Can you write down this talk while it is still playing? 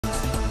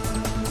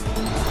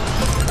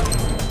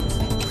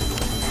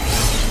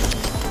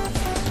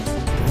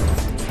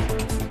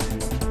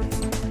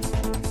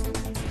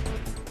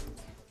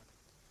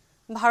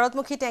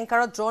ভাৰতমুখী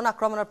টেংকাৰত drone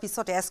আক্ৰমণৰ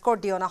পিছতে escort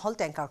দি অনা হল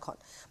টেংকাৰখন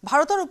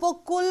ভাৰতৰ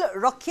উপকূল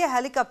ৰক্ষী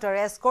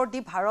হেলিকপ্টাৰে এস্কৰ্ট দি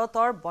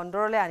ভাৰতৰ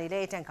বন্দৰলৈ আনিলে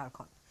এই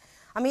টেংকাৰখন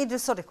আমি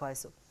দৃশ্য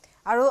দেখুৱাইছো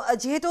আৰু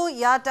যেহেতু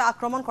ইয়াত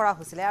আক্ৰমণ কৰা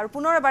হৈছিল আৰু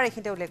পুনৰ এবাৰ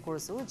এখিতে উল্লেখ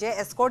কৰিছো যে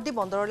এস্কৰ্ট দি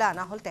বন্দৰলৈ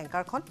আনা হল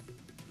টেংকাৰখন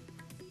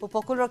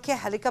উপকূল ৰক্ষী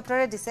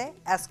হেলিকপ্টাৰে দিছে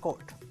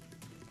এস্কৰ্ট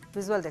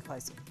ভিজুৱেল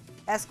দেখুৱাইছো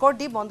এস্কৰ্ট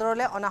দি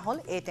বন্দৰলৈ অনা হল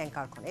এই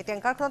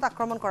টেংকাৰখনত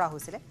আক্ৰমণ কৰা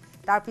হৈছিল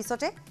তাৰ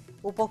পিছতে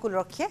উপকূল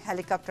ৰক্ষী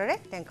হেলিকপ্টাৰে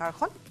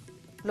টেংকাৰখন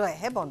লৈ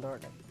আহে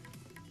বন্দৰলৈ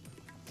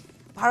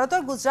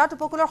ভাৰতৰ গুজৰাট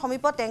উপকূলৰ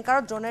সমীপত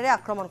টেংকাৰত ড্ৰোনেৰে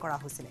আক্ৰমণ কৰা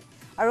হৈছিল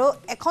আৰু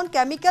এখন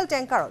কেমিকেল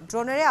টেংকাৰত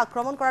ড্ৰোনেৰে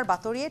আক্ৰমণ কৰাৰ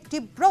বাতৰিয়ে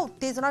তীব্ৰ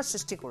উত্তেজনাৰ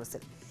সৃষ্টি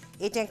কৰিছিল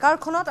এই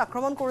টেংকাৰখনত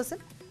আক্ৰমণ কৰিছিল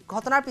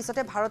ঘটনাৰ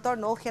পিছতে ভাৰতৰ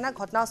নৌসেনা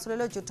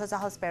ঘটনাস্থলীলৈ যুদ্ধ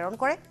জাহাজ প্ৰেৰণ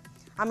কৰে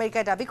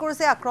আমেৰিকাই দাবী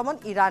কৰিছে আক্ৰমণ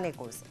ইৰানে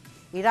কৰিছে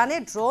ইৰানে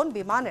ড্ৰোন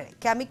বিমানেৰে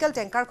কেমিকেল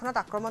টেংকাৰখনত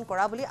আক্ৰমণ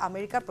কৰা বুলি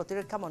আমেৰিকাৰ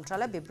প্ৰতিৰক্ষা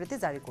মন্ত্ৰালয়ে বিবৃতি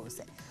জাৰি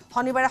কৰিছে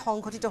শনিবাৰে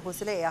সংঘটিত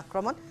হৈছিল এই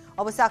আক্ৰমণ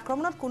অৱশ্যে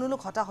আক্ৰমণত কোনো লোক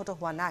হতাহত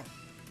হোৱা নাই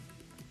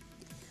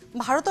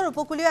ভাৰতৰ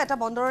উপকূলীয় এটা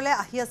বন্দৰলৈ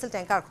আহি আছিল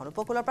টেংকাৰখন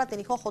উপকূলৰ পৰা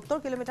 370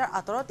 কিলোমিটাৰ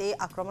আঁতৰত এই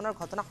আক্ৰমণৰ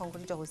ঘটনা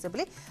সংঘটিত হৈছে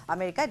বুলি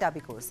আমেৰিকাই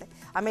দাবী কৰিছে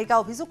আমেৰিকা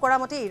অভিযোগ কৰা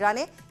মতে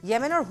ইৰানে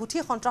ইয়েমেনৰ হুথি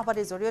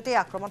সন্ত্ৰাসবাদীৰ জৰিয়তে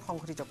আক্ৰমণ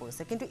সংঘটিত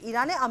কৰিছে কিন্তু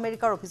ইৰানে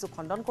আমেৰিকাৰ অভিযোগ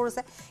খণ্ডন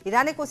কৰিছে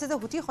ইৰানে কৈছে যে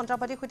হুথি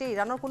সন্ত্ৰাসবাদীৰ সৈতে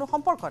ইৰানৰ কোনো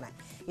সম্পৰ্ক নাই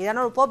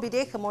ইৰানৰ উপ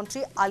বিদেশ মন্ত্ৰী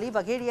আলী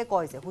বাগেৰিয়ে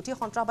কয় যে হুথি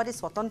সন্ত্ৰাসবাদী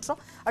স্বতন্ত্ৰ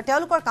আৰু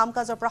তেওঁলোকৰ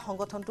কামকাজৰ পৰা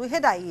সংগঠনটোহে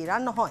দায়ী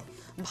ইৰান নহয়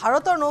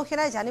ভাৰতৰ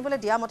নৌসেনাই জানিবলৈ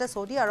দিয়া মতে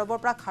সৌদি আৰবৰ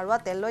পৰা খাৰুৱা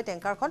তেল লৈ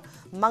টেংকাৰখন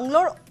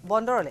মাংগলোৰ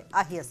বন্দৰলৈ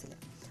আহি আছে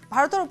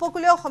ভাৰতৰ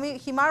উপকূলীয়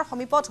সীমাৰ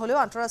সমীপত হলেও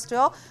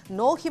আন্তঃৰাষ্ট্ৰীয়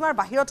নৌ সীমাৰ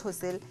বাহিৰত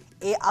হৈছিল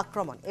এই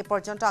আক্ৰমণ এই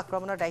পৰ্যন্ত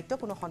আক্ৰমণৰ দায়িত্ব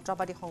কোনো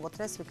সন্ত্ৰাসবাদী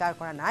সংগঠনে স্বীকাৰ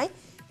কৰা নাই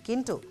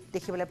কিন্তু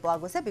দেখিবলৈ পোৱা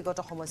গৈছে বিগত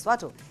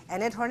সময়ছোৱাতো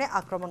এনে ধৰণে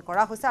আক্ৰমণ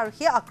কৰা হৈছে আৰু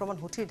সেই আক্ৰমণ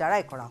হুথিৰ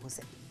দ্বাৰাই কৰা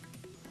হৈছে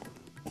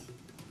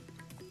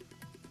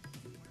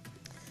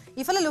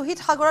ইফালে লোহিত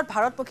সাগৰত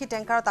ভাৰতমুখী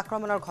টেংকাৰত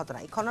আক্ৰমণৰ ঘটনা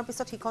ইখনৰ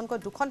পিছত সিখনকৈ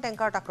দুখন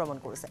টেংকাৰত আক্ৰমণ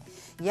কৰিছে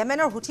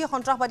ইয়েমেনৰ হুথি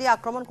সন্ত্ৰাসবাদীয়ে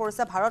আক্ৰমণ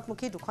কৰিছে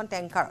ভাৰতমুখী দুখন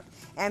টেংকাৰত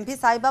এমভি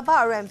সাইবাবা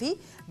আৰু এমভি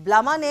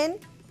ব্লামানেন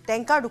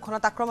টেংকাৰ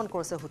দুখনত আক্ৰমণ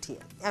কৰিছে হুথিয়ে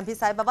এমভি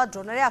সাইবাবা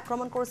ড্ৰোনেৰে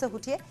আক্ৰমণ কৰিছে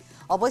হুথিয়ে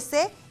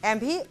অৱশ্যে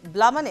এমভি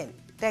ব্লামানেন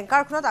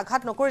টেংকাৰখনত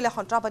আঘাত নকৰিলে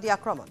সন্ত্ৰাসবাদী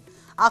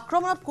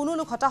আক্ৰমণত কোনো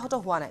লোক হতাহত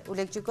হোৱা নাই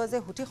উল্লেখযোগ্য যে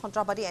হুথি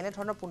সন্ত্ৰাসবাদী এনে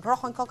ধৰণৰ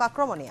 15 সংখ্যক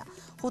আক্ৰমণীয়া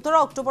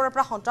 17 অক্টোবৰৰ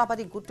পৰা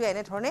সন্ত্ৰাসবাদী গোটটোৱে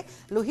এনে ধৰণে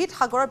লোহিত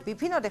সাগৰৰ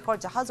বিভিন্ন দেশৰ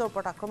জাহাজৰ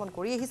ওপৰত আক্ৰমণ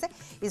কৰি আহিছে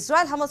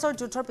ইজৰাইল হামাছৰ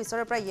যুদ্ধৰ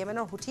পিছৰে পৰা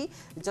ইয়েমেনৰ হুথি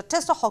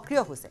যথেষ্ট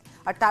সক্ৰিয় হৈছে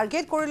আৰু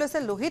টাৰ্গেট কৰি লৈছে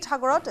লোহিত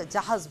সাগৰত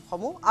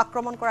জাহাজসমূহ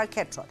আক্ৰমণ কৰাৰ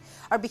ক্ষেত্ৰত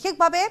আৰু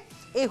বিশেষভাৱে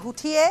এই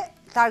হুথিয়ে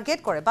টাৰ্গেট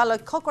কৰে বা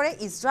লক্ষ্য কৰে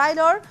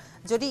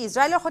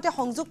ইজৰাইলৰ সৈতে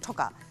সংযোগ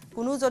থকা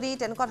কোনো যদি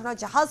তেনেকুৱা ধৰণৰ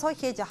জাহাজ হয়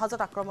সেই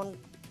জাহাজত আক্ৰমণ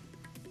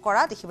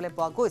কৰা দেখিবলৈ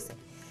পোৱা গৈছে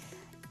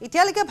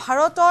ইতিয়ালৈকে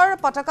ভাৰতৰ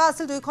পতাকা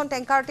আছিল দুইখন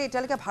টেংকাৰতে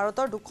ইতিয়ালৈকে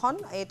ভাৰতৰ দুখন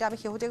এটা আমি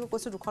শেহতীয়াকৈ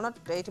কৈছো দুখনত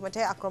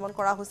ইতিমধ্যে আক্ৰমণ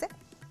কৰা হৈছে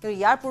কিন্তু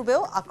ইয়াৰ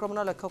পূৰ্বেও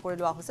আক্ৰমণৰ লক্ষ্য কৰি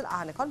লোৱা হৈছিল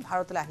আন এখন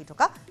ভাৰতলৈ আহি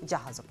থকা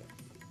জাহাজকে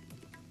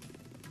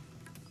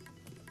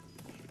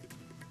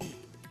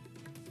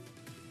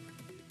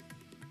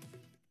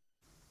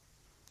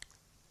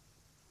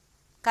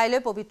কাইলৈ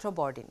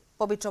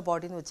পবিত্ৰ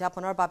বৰদিন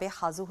উদযাপনৰ বাবে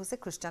সাজু হৈছে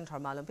খ্ৰীষ্টান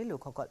ধৰ্মাৱলম্বী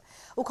লোকসকল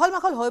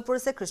উখল-মাখল হৈ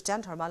পৰিছে খ্ৰীষ্টান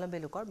ধৰ্মাৱলম্বী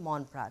লোকৰ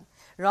মন প্ৰাণ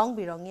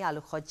ৰং-বিৰঙী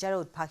আলোকসজ্জাৰে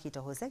উদ্ভাসিত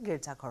হৈছে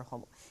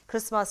গীৰ্জাঘৰসমূহ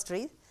খ্ৰীষ্টমাছ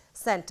ট্ৰী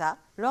চেণ্টা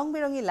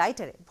ৰং-বিৰঙী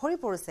লাইটেৰে ভৰি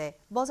পৰিছে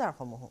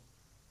বজাৰসমূহ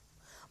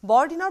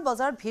বৰদিনৰ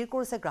বজাৰত ভিৰ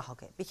কৰিছে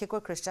গ্ৰাহকে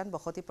বিশেষকৈ খ্ৰীষ্টান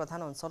বসতি প্ৰধান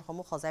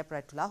অঞ্চলসমূহ সজাই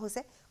পৰাই তোলা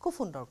হৈছে খুব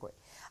সুন্দৰকৈ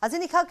আজি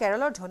নিশা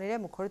কেৰলৰ ধ্বনিৰে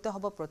মুখৰিত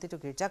হ'ব প্ৰতিটো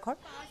গীৰ্জাঘৰ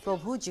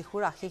প্ৰভু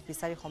যীশুৰ আশীষ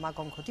বিচাৰি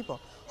সমাগম ঘটিব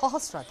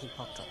সহস্ৰাধিক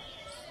ভক্তৰ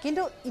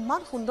কিন্তু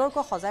ইমান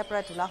সুন্দৰকৈ সজাই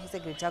পৰাই তোলা হৈছে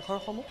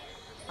গীৰ্জাঘৰসমূহ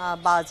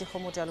বা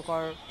যিসমূহ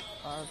তেওঁলোকৰ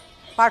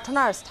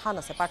প্ৰাৰ্থনাৰ স্থান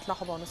আছে প্ৰাৰ্থনা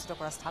সভা অনুষ্ঠিত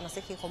কৰা স্থান আছে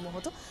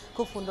সেইসমূহতো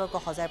খুব সুন্দৰকৈ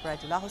সজাই পৰাই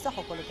তোলা হৈছে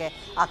সকলোকে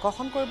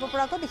আকৰ্ষণ কৰিব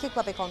পৰাকৈ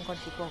বিশেষভাৱে কণ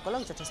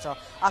শিশুসকলক যথেষ্ট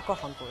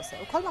আকৰ্ষণ কৰিছে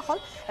উখল-মাখল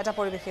এটা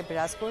পৰিৱেশে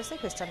বিৰাজ কৰিছে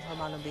খ্ৰীষ্টান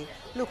ধৰ্মাৱলম্বী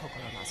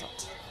লোকসকলৰ মাজত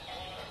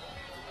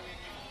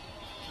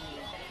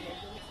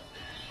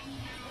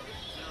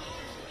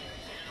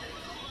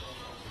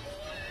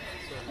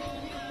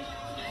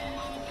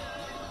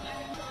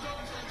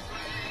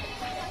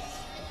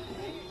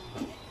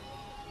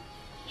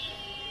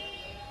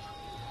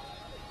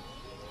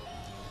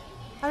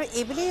আৰু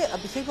এইবুলি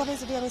বিশেষভাৱে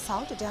যদি আমি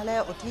চাওঁ তেতিয়াহ'লে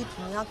অতি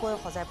ধুনীয়াকৈ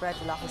সজাই পৰাই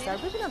তোলা হৈছে আৰু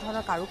বিভিন্ন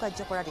ধৰণৰ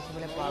কাৰুকাৰ্য কৰা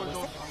দেখিবলৈ পোৱা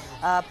গৈছে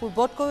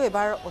পূৰ্বতকৈও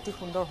এবাৰ অতি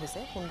সুন্দৰ হৈছে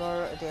সুন্দৰ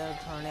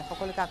ধৰণে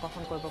সকলোকে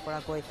আকৰ্ষণ কৰিব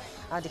পৰাকৈ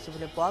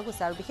দেখিবলৈ পোৱা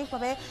গৈছে আৰু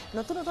বিশেষভাৱে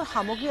নতুন নতুন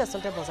সামগ্ৰী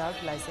আচলতে বজাৰত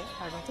ওলাইছে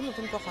আৰু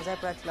নতুনকৈ সজাই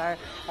পৰাই তোলাৰ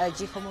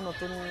যিসমূহ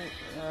নতুন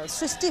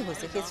সৃষ্টি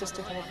হৈছে সেই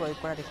সৃষ্টিসমূহ প্ৰয়োগ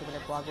কৰা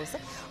দেখিবলৈ পোৱা গৈছে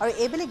আৰু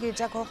এইবুলি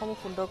গীৰ্জাঘৰসমূহ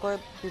সুন্দৰকৈ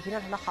বিভিন্ন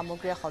ধৰণৰ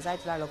সামগ্ৰীৰে সজাই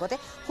তোলাৰ লগতে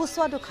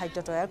সুস্বাদু খাদ্য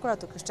তৈয়াৰ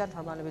কৰাটো খ্ৰীষ্টান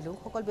ধৰ্মাৱলম্বী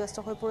লোকসকল ব্যস্ত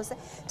হৈ পৰিছে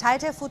ঠায়ে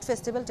ফুড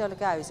ফেষ্টিভেল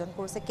তেওঁলোকে আয়োজন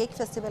কৰিছে কেক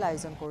ফেষ্টিভেল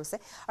আয়োজন কৰিছে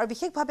আৰু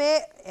বিশেষভাৱে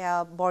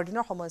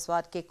বৰদিনৰ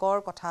সময়ছোৱাত কেকৰ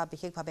কথা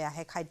বিশেষভাৱে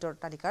আহে খাদ্যৰ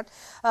তালিকাত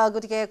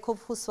গতিকে খুব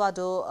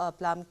সুস্বাদু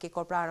প্লাম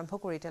কেকৰ পৰা আৰম্ভ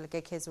কৰি তেওঁলোকে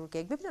খেজুৰ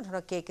কেক বিভিন্ন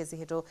ধৰণৰ কেক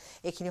যিহেতু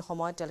এইখিনি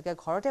সময়ত তেওঁলোকে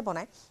ঘৰতে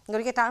বনায়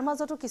গতিকে তাৰ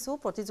মাজতো কিছু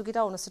প্ৰতিযোগিতা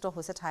অনুষ্ঠিত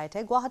হৈছে ঠায়ে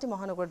ঠায়ে গুৱাহাটী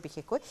মহানগৰত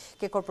বিশেষকৈ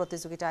কেকৰ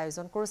প্ৰতিযোগিতা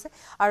আয়োজন কৰিছে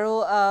আৰু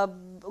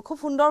খুব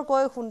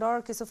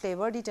সুন্দৰ কিছু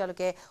ফ্লেভাৰ দি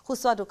তেওঁলোকে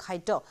সুস্বাদু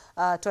খাদ্য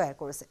তৈয়াৰ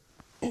কৰিছে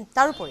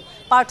তাৰোপৰি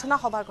প্ৰাৰ্থনা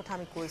সভাৰ কথা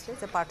আমি কৈছোঁ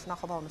যে প্ৰাৰ্থনা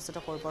সভা অনুষ্ঠিত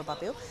কৰিবৰ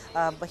বাবেও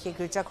সেই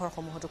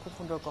গীৰ্জাঘৰসমূহতো খুব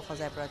সুন্দৰকৈ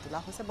সজাই পৰাই তোলা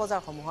হৈছে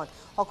বজাৰসমূহত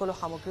সকলো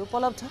সামগ্ৰী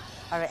উপলব্ধ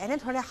আৰু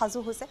এনেধৰণে সাজু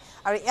হৈছে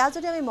আৰু এয়া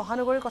যদি আমি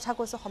মহানগৰীৰ কথা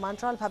কৈছোঁ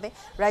সমান্তৰালভাৱে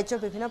ৰাজ্যৰ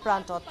বিভিন্ন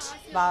প্ৰান্তত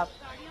বা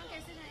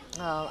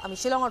আমি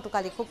শ্বিলঙৰ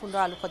কালি খুব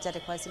সুন্দৰ আলোকসজ্জা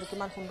দেখুৱাইছিলোঁ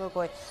কিমান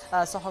সুন্দৰকৈ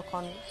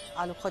চহৰখন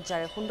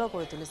আলোকসজ্জাৰে সুন্দৰ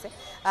কৰি তুলিছে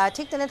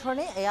ঠিক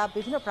তেনেধৰণে এয়া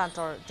বিভিন্ন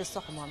প্ৰান্তৰ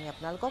দৃশ্যসমূহ আমি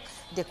আপোনালোকক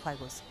দেখুৱাই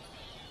গৈছোঁ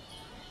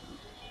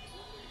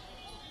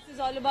It's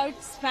all about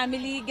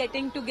family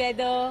getting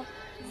together,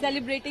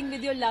 celebrating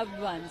with your loved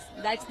ones.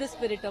 That's the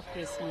spirit of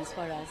Christmas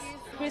for us.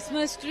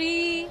 Christmas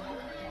tree,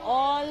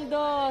 all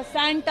the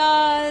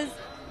Santas,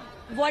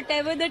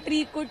 whatever the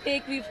tree could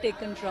take, we've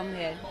taken from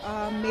here.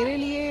 मेरे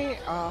लिए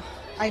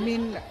I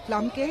mean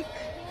plum cake.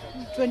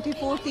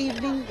 24th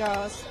evening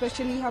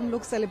especially हम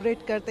लोग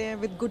celebrate करते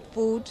हैं with good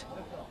food,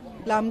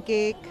 plum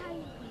cake,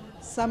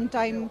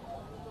 sometime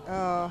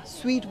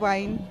sweet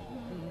wine.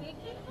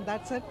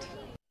 That's it.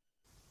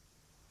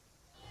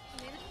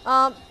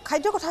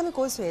 খাদ্যৰ কথা আমি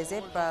কৈছোঁৱেই যে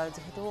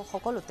যিহেতু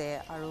সকলোতে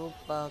আৰু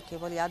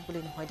কেৱল ইয়াত বুলি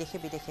নহয় দেশে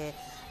বিদেশে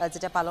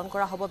যেতিয়া পালন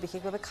কৰা হ'ব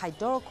বিশেষভাৱে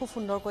খাদ্য খুব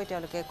সুন্দৰকৈ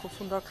তেওঁলোকে খুব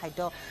সুন্দৰ খাদ্য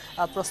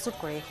প্ৰস্তুত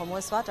কৰে এই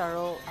সময়ছোৱাত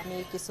আৰু আমি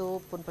কিছু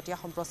পোনপটীয়া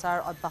সম্প্ৰচাৰ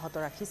অব্যাহত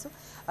ৰাখিছোঁ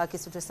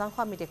কিছু দৃশ্যাংশ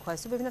আমি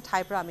দেখুৱাইছোঁ বিভিন্ন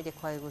ঠাইৰ পৰা আমি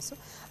দেখুৱাই গৈছোঁ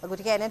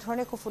গতিকে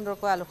এনেধৰণে খুব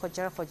সুন্দৰকৈ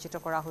আলোকসজ্জাৰে সজ্জিত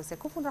কৰা হৈছে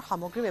খুব সুন্দৰ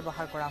সামগ্ৰী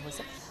ব্যৱহাৰ কৰা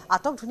হৈছে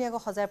আটক ধুনীয়াকৈ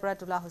সজাই পৰাই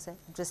তোলা হৈছে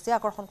দৃষ্টি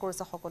আকৰ্ষণ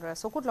কৰিছে সকলোৰে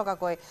চকুত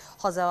লগাকৈ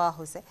সজোৱা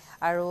হৈছে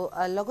আৰু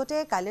লগতে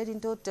কাইলৈৰ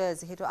দিনটোত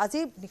যিহেতু আজি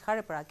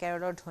নিশাৰে পৰা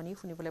কেৰলৰ ধ্বনি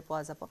শুনিবলৈ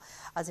পোৱা যাব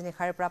আজি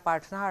নিশাৰে পৰা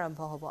প্ৰাৰ্থনা আৰম্ভ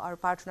হ'ব আৰু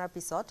প্ৰাৰ্থনাৰ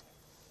পিছত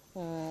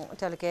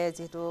তেওঁলোকে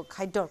যেহেতু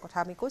খাদ্যৰ কথা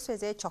আমি কৈছোঁ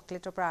যে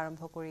চকলেটৰ পৰা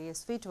আৰম্ভ কৰি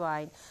সুইট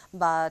ৱাইন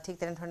বা ঠিক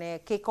তেনেধৰণে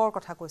কেকৰ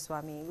কথা কৈছোঁ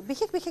আমি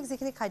বিশেষ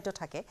যিখিনি খাদ্য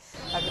থাকে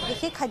গতিকে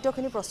সেই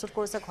খাদ্যখিনি প্ৰস্তুত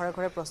কৰিছে ঘৰে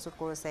ঘৰে প্ৰস্তুত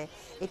কৰিছে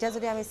এতিয়া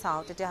যদি আমি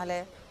চাওঁ তেতিয়াহ'লে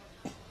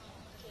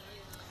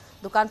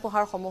দোকান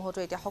পোহাৰসমূহতো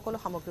এতিয়া সকলো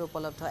সামগ্ৰী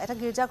উপলব্ধ এটা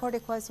গীৰ্জাঘৰ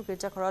দেখুৱাইছোঁ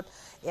গীৰ্জাঘৰত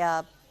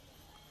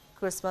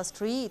ক্ৰিছমাছ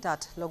ট্ৰী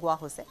তাত লগোৱা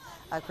হৈছে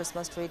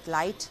ক্ৰিছমাছ ট্ৰীত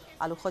লাইট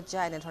আলোকসজ্জা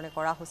এনেধৰণে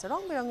কৰা হৈছে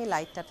ৰং বিৰঙী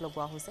লাইট তাত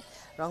লগোৱা হৈছে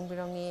ৰং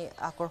বিৰঙী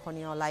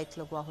আকৰ্ষণীয় লাইট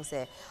লগোৱা হৈছে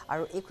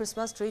আৰু এই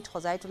ক্ৰিছমাছ ট্ৰীত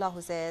সজাই তোলা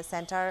হৈছে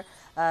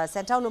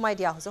চেণ্টা ওলোমাই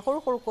দিয়া হৈছে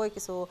সৰুকৈ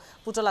কিছু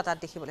পুতলা তাত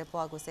দেখিবলৈ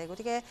পোৱা গৈছে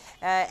গতিকে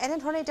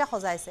এনেধৰণে এতিয়া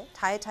সজাইছে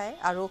ঠায়ে ঠায়ে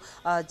আৰু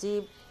যি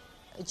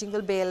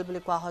জিংগল বেল বুলি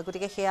কোৱা হয়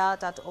গতিকে সেয়া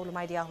তাত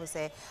ওলমাই দিয়া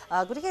হৈছে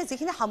গতিকে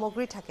যিখিনি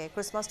সামগ্ৰী থাকে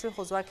ক্ৰিছমাছ ট্ৰী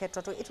সজোৱাৰ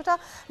ক্ষেত্ৰতো এইটো এটা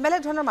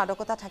বেলেগ ধৰণৰ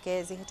মাদকতা থাকে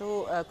যিহেতু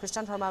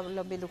খ্ৰীষ্টান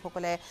ধৰ্মাৱলম্বী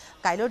লোকসকলে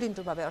কাইলৈৰ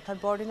দিনটোৰ বাবে অৰ্থাৎ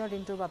বৰদিনৰ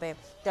দিনটোৰ বাবে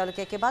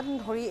তেওঁলোকে কেইবাদিন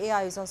ধৰি এই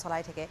আয়োজন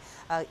চলাই থাকে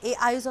এই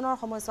আয়োজনৰ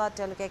সময়ছোৱাত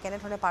তেওঁলোকে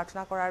কেনেধৰণে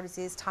প্ৰাৰ্থনা কৰাৰ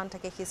যি স্থান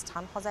থাকে সেই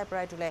স্থান সজাই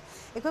পৰাই তোলে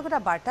একোটা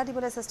বাৰ্তা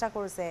দিবলৈ চেষ্টা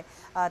কৰিছে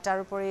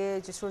তাৰোপৰি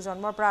যীশুৰ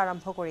জন্মৰ পৰা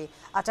আৰম্ভ কৰি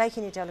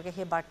আটাইখিনি তেওঁলোকে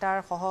সেই বাৰ্তাৰ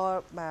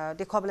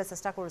দেখুৱাবলৈ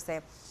চেষ্টা কৰিছে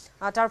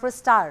তাৰোপৰি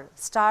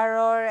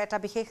ষ্টাৰৰ এটা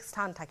বিশেষ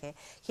স্থান থাকে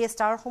সেই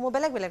ষ্টাৰসমূহ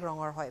বেলেগ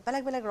ৰঙৰ হয়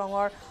বেলেগ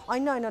ৰঙৰ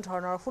অন্য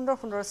ধৰণৰ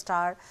সুন্দৰ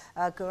ষ্টাৰ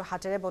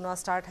হাতেৰে বনোৱা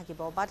ষ্টাৰ থাকিব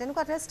বা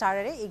তেনেকুৱা ধৰণৰ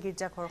ষ্টাৰেৰে এই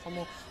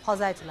গীৰ্জাঘৰসমূহ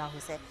সজাই তোলা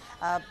হৈছে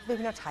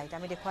বিভিন্ন ঠাইত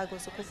আমি দেখুৱাই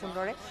গৈছোঁ খুব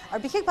সুন্দৰে আৰু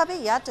বিশেষভাৱে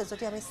ইয়াত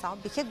যদি আমি চাওঁ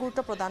বিশেষ গুৰুত্ব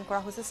প্ৰদান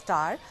কৰা হৈছে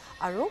ষ্টাৰ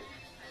আৰু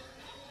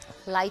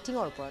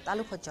লাইটিঙৰ ওপৰত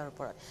আলোকসজ্জাৰ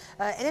ওপৰত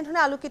এনেধৰণে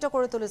আলোকিত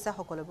কৰি তুলিছে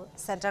সকলোবোৰ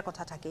চেণ্টাৰ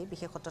কথা থাকেই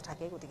বিশেষত্ব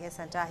থাকে গতিকে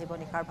চেণ্টাৰ আহিব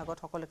নিশাৰ ভাগত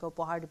সকলোকে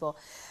উপহাৰ দিব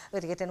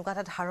গতিকে তেনেকুৱা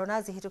এটা ধাৰণা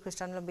যিহেতু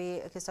খ্ৰীষ্টান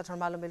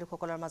ধৰ্মাৱলম্বী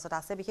লোকসকলৰ মাজত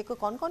আছে বিশেষকৈ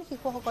কণ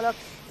শিশুসকলক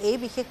এই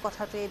বিশেষ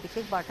কথাটোৱে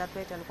বিশেষ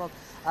বাৰ্তাটোৱে তেওঁলোকক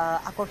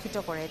আকৰ্ষিত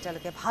কৰে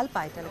তেওঁলোকে ভাল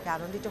পায় তেওঁলোকে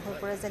আনন্দিত হৈ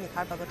পৰে যে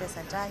নিশাৰ ভাগতে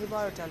চেণ্টাৰ আহিব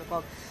আৰু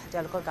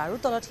তেওঁলোকৰ গাৰুৰ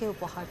তলত সেই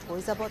উপহাৰ থৈ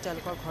যাব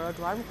তেওঁলোকৰ ঘৰৰ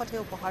দুৱাৰমুখত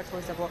সেই উপহাৰ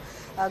থৈ যাব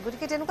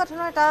গতিকে তেনেকুৱা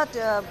ধৰণৰ এটা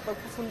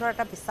খুব সুন্দৰ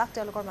এটা বিশ্বাস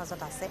তেওঁলোকৰ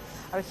মাজত আছে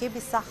আৰু সেই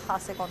বিশ্বাস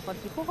আছে কণ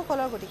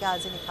শিশুসকলৰ গতিকে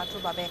আজি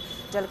নিশাটোৰ বাবে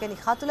তেওঁলোকে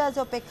নিশাটোলৈ আজি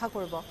অপেক্ষা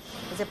কৰিব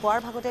যে পুৱাৰ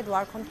ভাগতে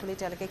দুৱাৰখন খুলি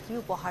তেওঁলোকে কি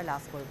উপহাৰ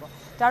লাভ কৰিব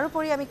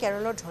তাৰোপৰি আমি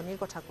কেৰলৰ ধ্বনিৰ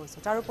কথা কৈছোঁ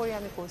তাৰোপৰি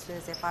আমি কৈছোঁ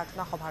যে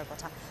প্ৰাৰ্থনা সভাৰ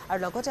কথা আৰু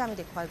লগতে আমি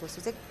দেখুৱাই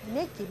গৈছোঁ যে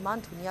কোনে কিমান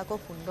ধুনীয়াকৈ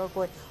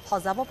সুন্দৰকৈ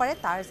সজাব পাৰে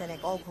তাৰ যেনে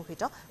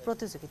অঘোষিত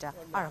প্ৰতিযোগিতা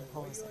আৰম্ভ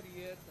হৈছে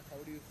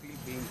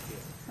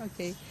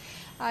Okay,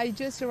 I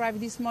just arrived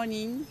this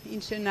morning in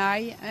Chennai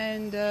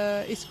and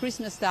it's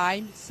Christmas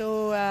time, so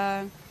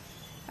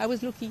I was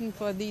looking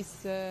for this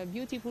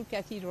beautiful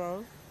cathedral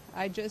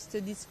I just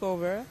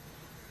discovered,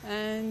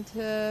 and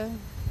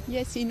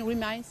yes, it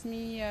reminds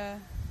me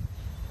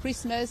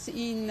Christmas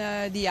in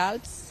the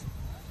Alps.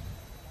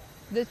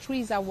 The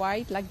trees are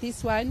white like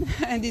this one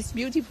and it's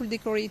beautiful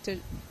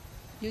decorated,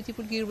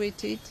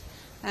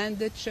 and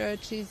the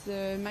church is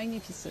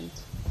magnificent.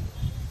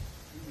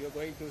 You're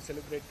going to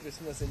celebrate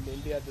Christmas in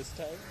India this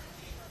time?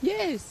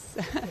 Yes,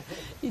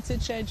 it's a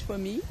change for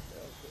me.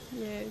 Okay.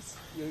 Yes.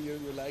 You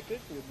like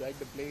it? You like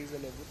the place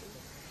and everything?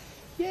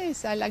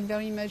 Yes, I like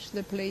very much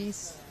the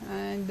place.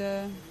 And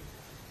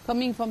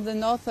coming from the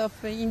north of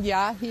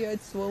India, here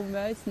it's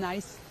warmer, it's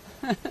nice.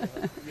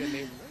 Your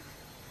name, no?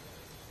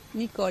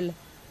 Nicole.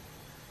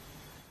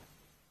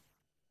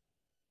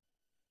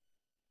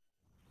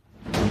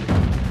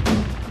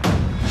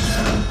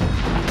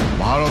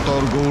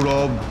 ভাৰতৰ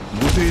গৌৰৱ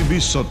গোটেই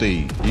বিশ্বতেই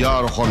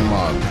ইয়াৰ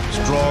সন্মান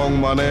strong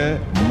মানে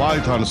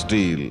Maithon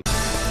steel